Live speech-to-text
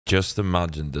Just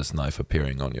imagine this knife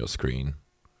appearing on your screen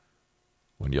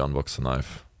when you unbox the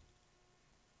knife.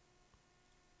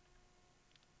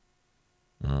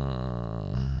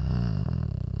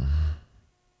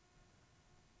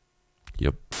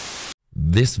 Yep.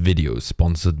 This video is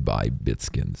sponsored by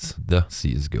Bitskins, the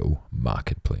CSGO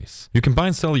marketplace. You can buy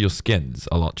and sell your skins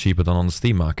a lot cheaper than on the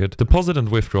Steam market, deposit and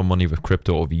withdraw money with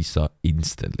crypto or Visa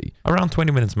instantly. Around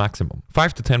 20 minutes maximum.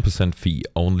 5 to 10% fee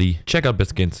only. Check out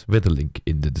Bitskins with the link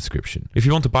in the description. If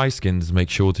you want to buy skins, make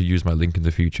sure to use my link in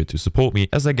the future to support me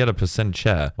as I get a %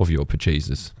 share of your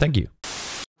purchases. Thank you.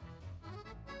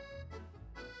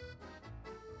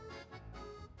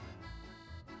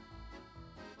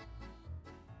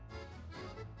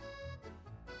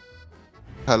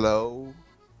 Hello.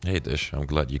 Hey Dish, I'm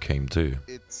glad you came too.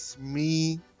 It's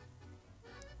me.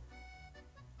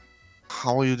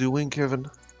 How are you doing, Kevin?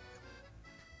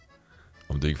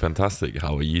 I'm doing fantastic.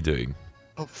 How are you doing?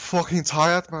 I'm fucking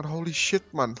tired, man. Holy shit,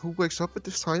 man. Who wakes up at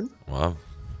this time? Well,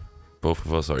 both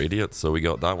of us are idiots, so we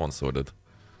got that one sorted.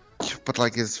 But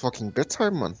like, it's fucking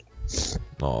bedtime, man.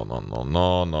 No.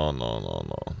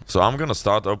 So I'm gonna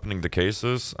start opening the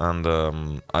cases,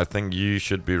 and I think you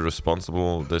should be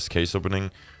responsible this case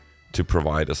opening to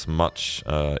provide as much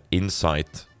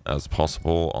insight as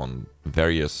possible on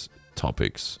various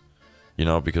topics. You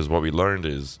know, because what we learned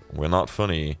is we're not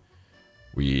funny.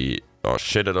 We are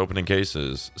shit at opening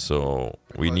cases, so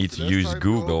we need to use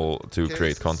Google to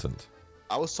create content.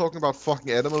 I was talking about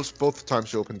fucking animals both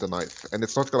times you opened the knife, and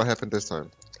it's not gonna happen this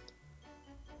time.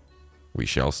 We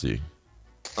shall see.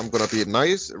 I'm gonna be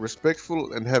nice,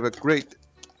 respectful, and have a great,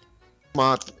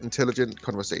 smart, intelligent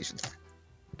conversation.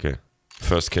 Okay.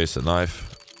 First case, a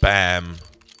knife. Bam.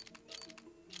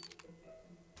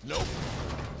 Nope.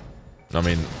 I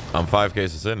mean, I'm 5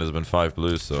 cases in. There's been 5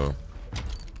 blues, so...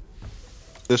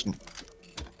 Listen.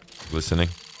 Listening.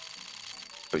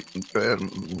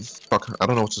 Fuck, I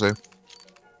don't know what to say.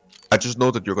 I just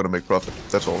know that you're gonna make profit.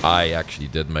 That's all. I actually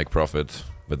did make profit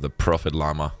with the profit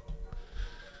llama.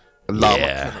 Llama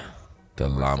Yeah. cannon. The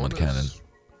llama cannon.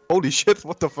 Holy shit!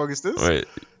 What the fuck is this? Wait.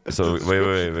 So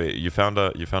wait. You found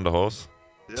a horse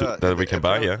that we can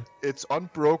buy, yeah? It's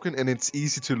unbroken and it's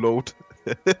easy to load.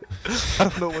 I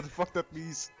don't know what the fuck that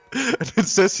means. And it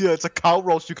says here it's a cow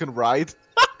horse you can ride.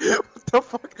 What the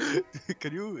fuck?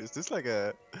 Can you? Is this like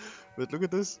a? Wait, look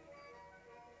at this.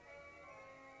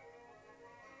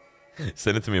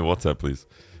 Send it to me on WhatsApp, please.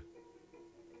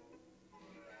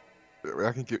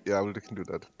 I can give. Yeah, I can do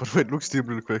that. But wait, look Steam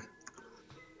really quick.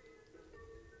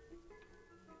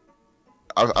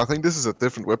 I think this is a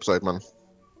different website, man.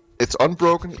 It's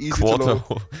unbroken, easy to load.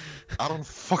 I don't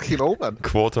fucking know, man.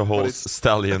 Quarter horse,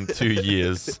 stallion, 2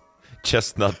 years,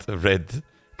 chestnut, red,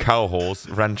 cow horse,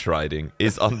 ranch riding,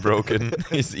 is unbroken,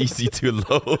 is easy to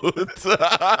load.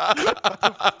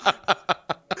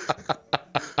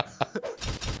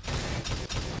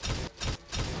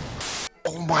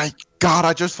 Oh my god,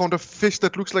 I just found a fish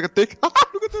that looks like a dick.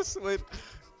 Look at this, wait.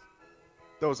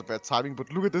 That was a bad timing,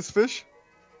 but look at this fish.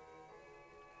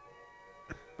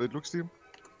 Wait, look, Steam.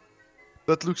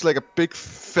 That looks like a big,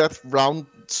 fat, round,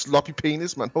 sloppy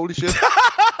penis, man. Holy shit.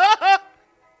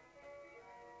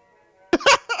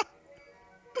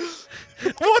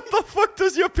 What the fuck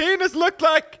does your penis look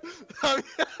like?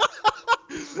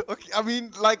 Okay, I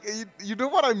mean, like, you know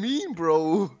what I mean,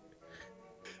 bro.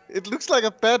 It looks like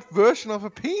a bad version of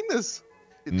a penis.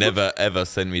 Never ever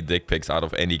send me dick pics out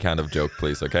of any kind of joke,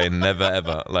 please, okay? Never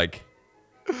ever, like...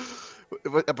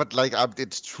 But like,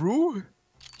 it's true.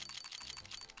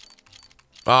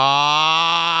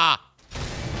 Ah!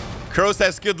 Crow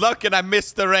says good luck and I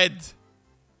missed the red.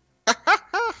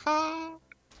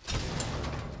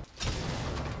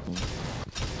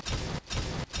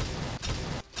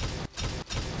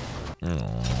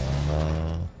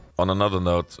 On another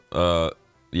note,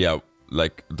 yeah,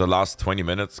 like the last 20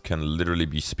 minutes can literally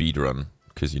be speedrun.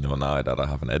 Because you know now that I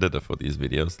have an editor for these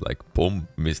videos, like boom,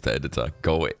 Mr. Editor,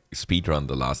 go speedrun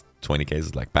the last 20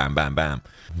 cases, like bam, bam, bam.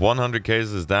 100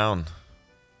 cases down.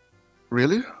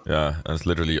 Really? Yeah, and it's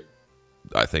literally,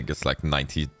 I think it's like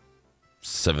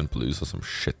 97 blues or some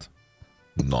shit.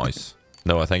 Nice.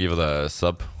 No, I thank you for the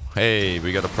sub. Hey,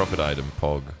 we got a profit item,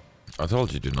 Pog. I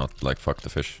told you do not, like, fuck the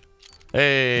fish.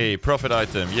 Hey, profit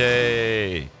item,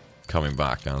 yay! Coming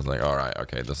back, and I was like, alright,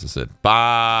 okay, this is it.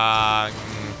 Bang!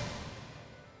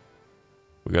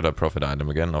 We got a profit item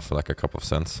again of like a couple of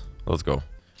cents. Let's go.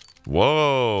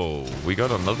 Whoa, we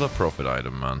got another profit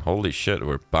item, man. Holy shit,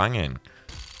 we're banging.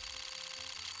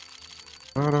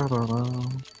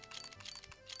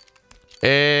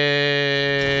 Hey!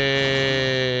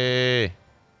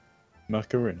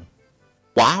 Macarena.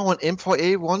 Wow, an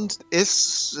M4A1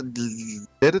 is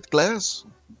leaded glass.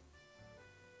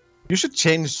 You should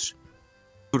change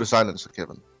to the silencer,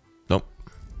 Kevin. Nope.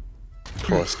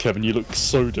 Christ, Kevin, you look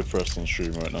so depressed on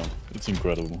stream right now. It's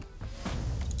incredible.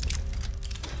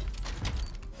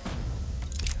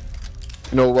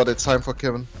 You know what it's time for,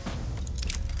 Kevin?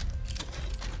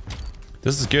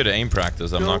 This is good aim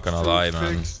practice, I'm not gonna lie,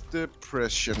 man. Fix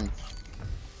depression.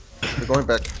 We're going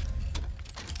back.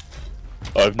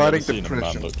 I've never Fighting seen a man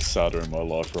depression. look sadder in my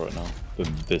life right now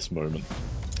than this moment.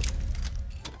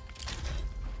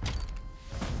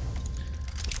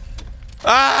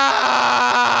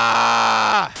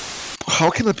 Ah! How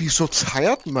can I be so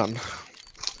tired, man?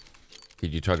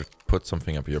 Did you try to put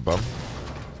something up your bum?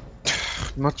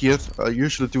 Not yet. I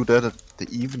usually do that at the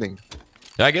evening.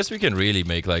 Yeah, I guess we can really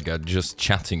make like a just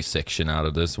chatting section out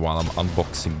of this while I'm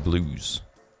unboxing blues.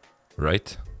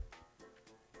 Right?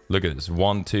 Look at this.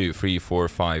 1, 2, 3, 4,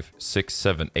 5, 6,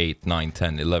 7, 8, 9,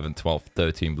 10, 11, 12,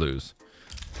 13 blues.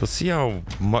 Let's see how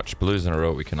much blues in a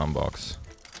row we can unbox.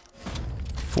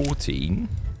 14.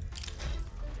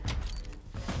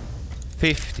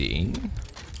 15.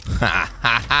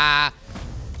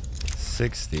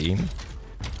 16.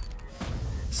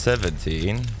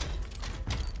 17.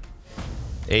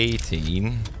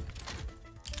 18.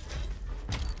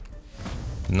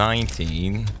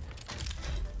 19.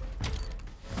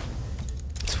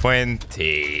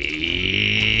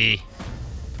 20.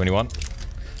 21.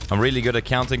 I'm really good at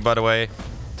counting, by the way.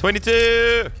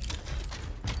 22.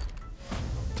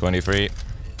 23.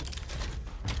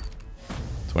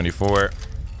 24.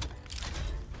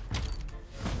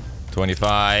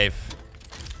 25.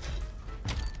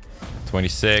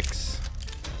 26.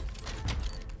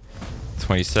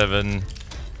 27.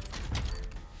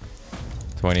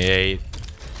 28.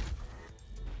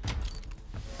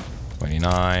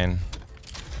 29.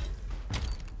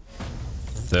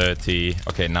 30.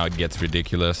 Okay, now it gets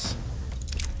ridiculous.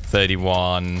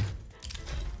 31.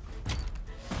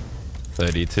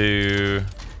 32.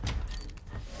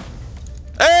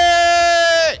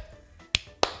 Hey!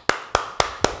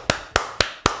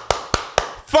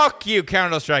 Fuck you,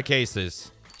 Counter-Strike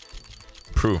cases.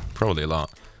 Probably a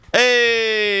lot.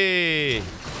 Hey!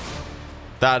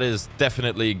 That is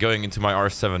definitely going into my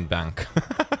R7 bank.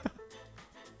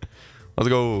 Let's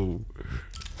go.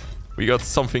 We got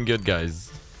something good, guys.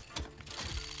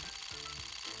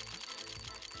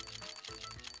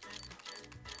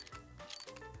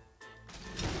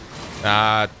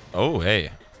 Oh, hey.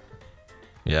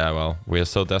 Yeah, well, we are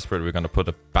so desperate we're gonna put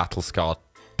a Battle Scar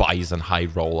Bison High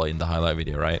Roller in the highlight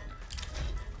video, right?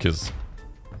 Because,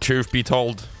 truth be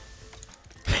told,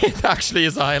 it actually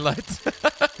is a highlight.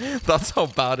 That's how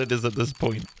bad it is at this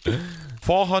point.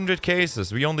 400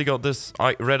 cases. We only got this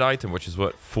red item, which is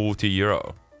what, 40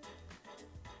 euro.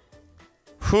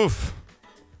 Whew.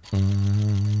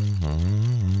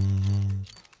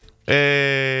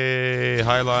 Hey,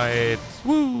 highlights.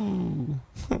 Woo.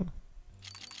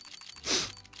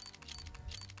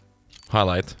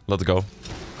 Highlight. Let's go.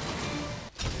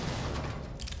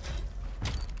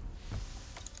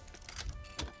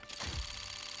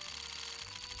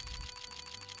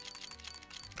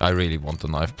 I really want the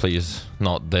knife, please.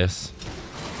 Not this.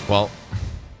 Well,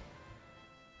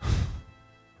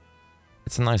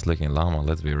 it's a nice looking llama,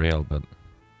 let's be real, but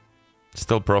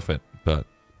still profit, but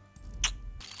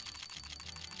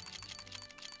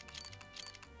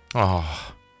oh.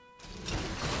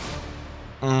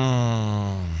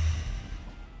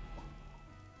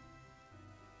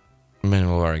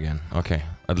 Minimal wear again. Okay,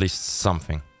 at least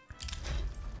something.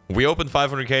 We opened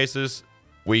 500 cases.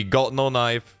 We got no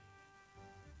knife.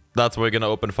 That's why we're gonna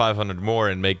open 500 more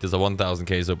and make this a 1,000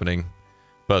 case opening.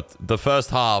 But the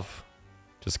first half,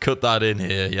 just cut that in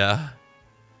here, yeah?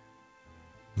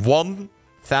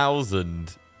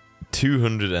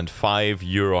 1,205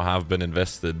 euro have been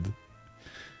invested.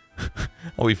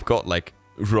 We've got like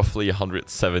roughly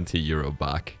 170 euro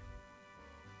back.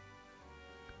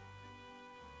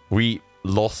 We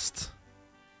lost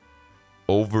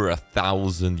over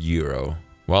 1,000 euro.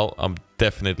 Well, I'm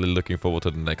definitely looking forward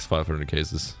to the next 500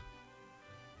 cases.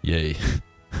 Yay.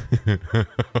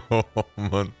 Oh,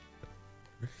 man.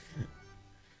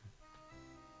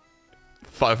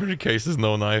 500 cases,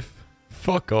 no knife.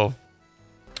 Fuck off.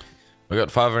 We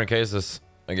got 500 cases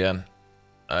again.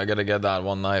 I gotta get that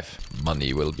one knife.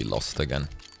 Money will be lost again.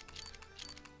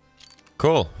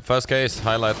 Cool. First case,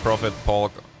 highlight, profit,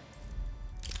 POG.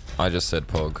 I just said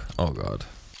POG. Oh god.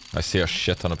 I see a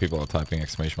shit ton of people are typing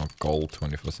exclamation mark gold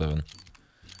 24/7.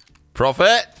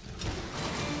 Profit!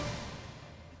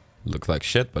 Looks like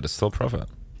shit, but it's still profit.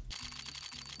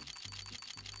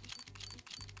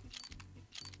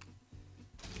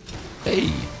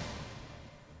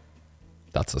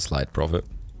 That's a slight profit.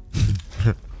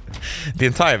 The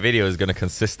entire video is going to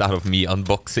consist out of me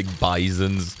unboxing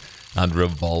bisons and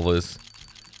revolvers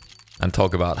and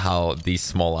talk about how these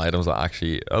small items are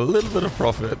actually a little bit of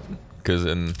profit, because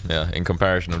in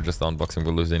comparison of just unboxing,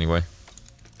 we'll lose anyway.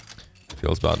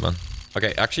 Feels bad, man.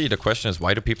 Okay, actually the question is,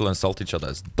 why do people insult each other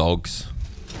as dogs?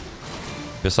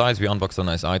 Besides, we unboxed a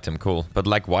nice item, cool, but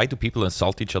like, why do people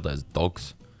insult each other as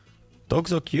dogs?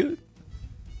 Dogs are cute.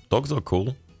 Dogs are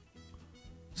cool.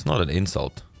 It's not an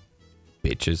insult.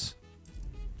 Bitches.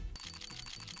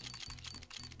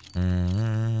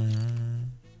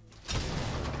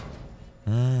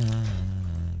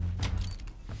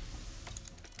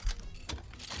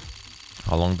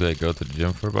 How long do I go to the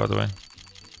gym for, by the way?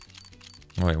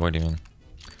 Wait, what do you mean?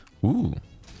 Ooh.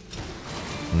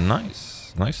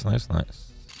 Nice. Nice, nice, nice.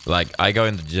 Like, I go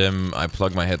in the gym, I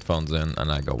plug my headphones in,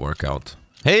 and I go work out.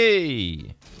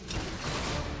 Hey!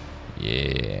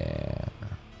 Yeah.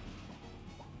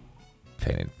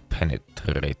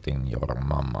 Penetrating your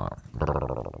mama.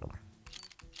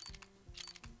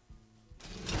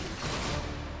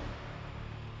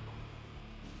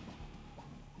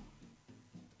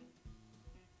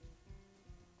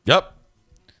 Yup.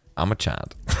 I'm a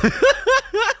Chad.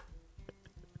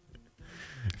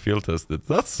 Field tested.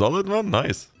 That's solid, man.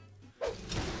 Nice.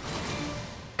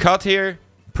 Cut here.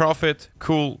 Profit.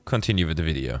 Cool. Continue with the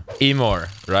video. Emor.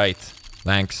 Right.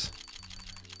 Thanks.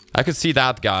 I could see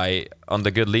that guy on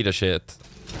the good leadership.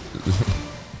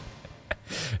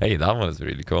 Hey, that one is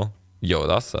really cool. Yo,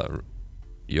 that's a...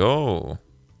 Yo.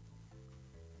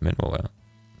 Minimal, yeah.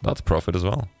 That's profit as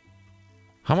well.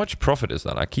 How much profit is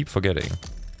that? I keep forgetting.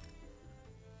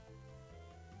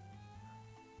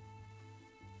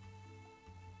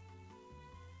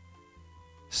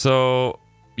 So,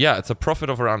 yeah, it's a profit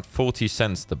of around 40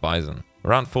 cents, the bison.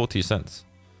 Around 40 cents.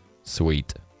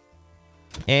 Sweet.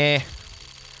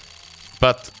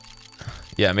 But,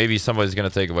 yeah, maybe somebody's gonna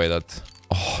take away that.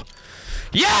 Oh,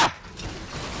 yeah!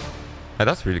 Hey,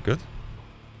 that's really good.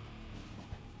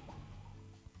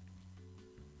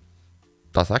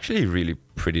 That's actually really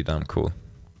pretty damn cool.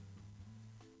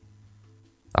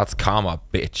 That's karma,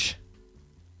 bitch.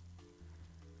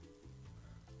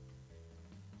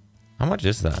 How much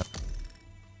is that?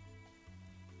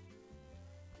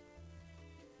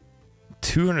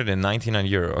 299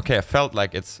 euro. Okay, I felt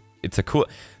like it's a cool...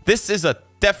 This is a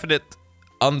definite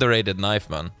underrated knife,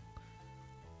 man.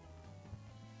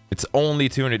 It's only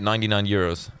 299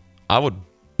 euros. I would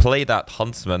play that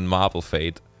Huntsman Marble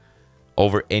Fade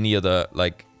over any other,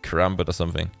 like, karambit or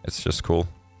something. It's just cool.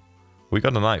 We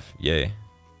got a knife. Yay.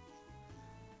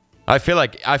 I feel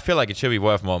like it should be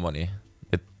worth more money.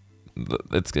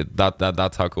 It's good.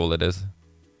 That's how cool it is.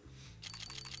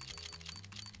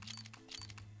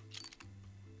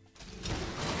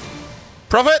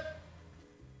 Profit!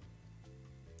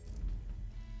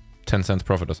 10 cents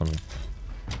profit or something.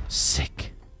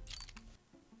 Sick.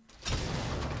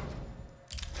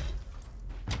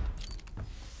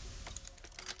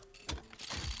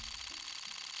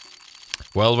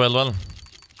 Well, well, well.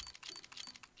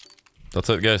 That's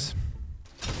it, guys.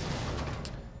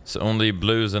 It's only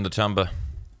blues in the chamber.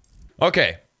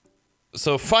 Okay.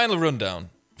 So, final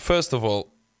rundown. First of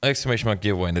all, exclamation mark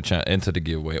giveaway in the chat. Enter the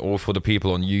giveaway. Or for the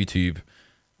people on YouTube,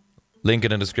 link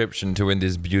in the description to win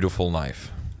this beautiful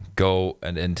knife. Go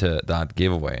and enter that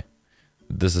giveaway.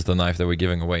 This is the knife that we're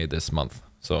giving away this month.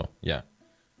 So, yeah.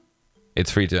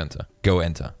 It's free to enter. Go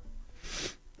enter.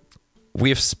 We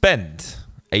have spent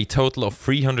a total of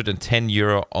 310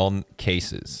 euro on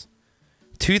cases.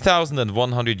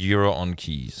 2,100 euro on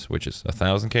keys, which is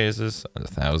 1,000 cases and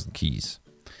 1,000 keys.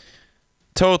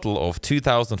 Total of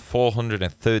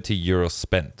 2,430 euro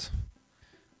spent.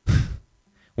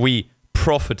 We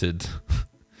profited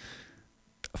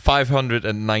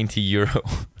 590 euro.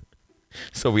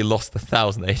 So we lost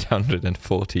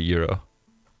 1,840 euro.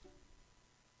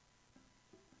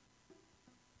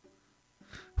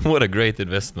 What a great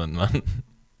investment, man.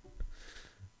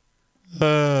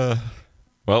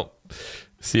 Well,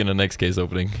 see you in the next case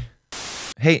opening.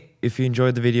 Hey, if you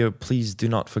enjoyed the video, please do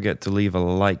not forget to leave a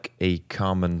like, a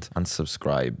comment, and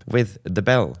subscribe with the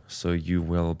bell so you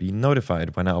will be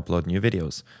notified when I upload new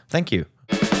videos. Thank you.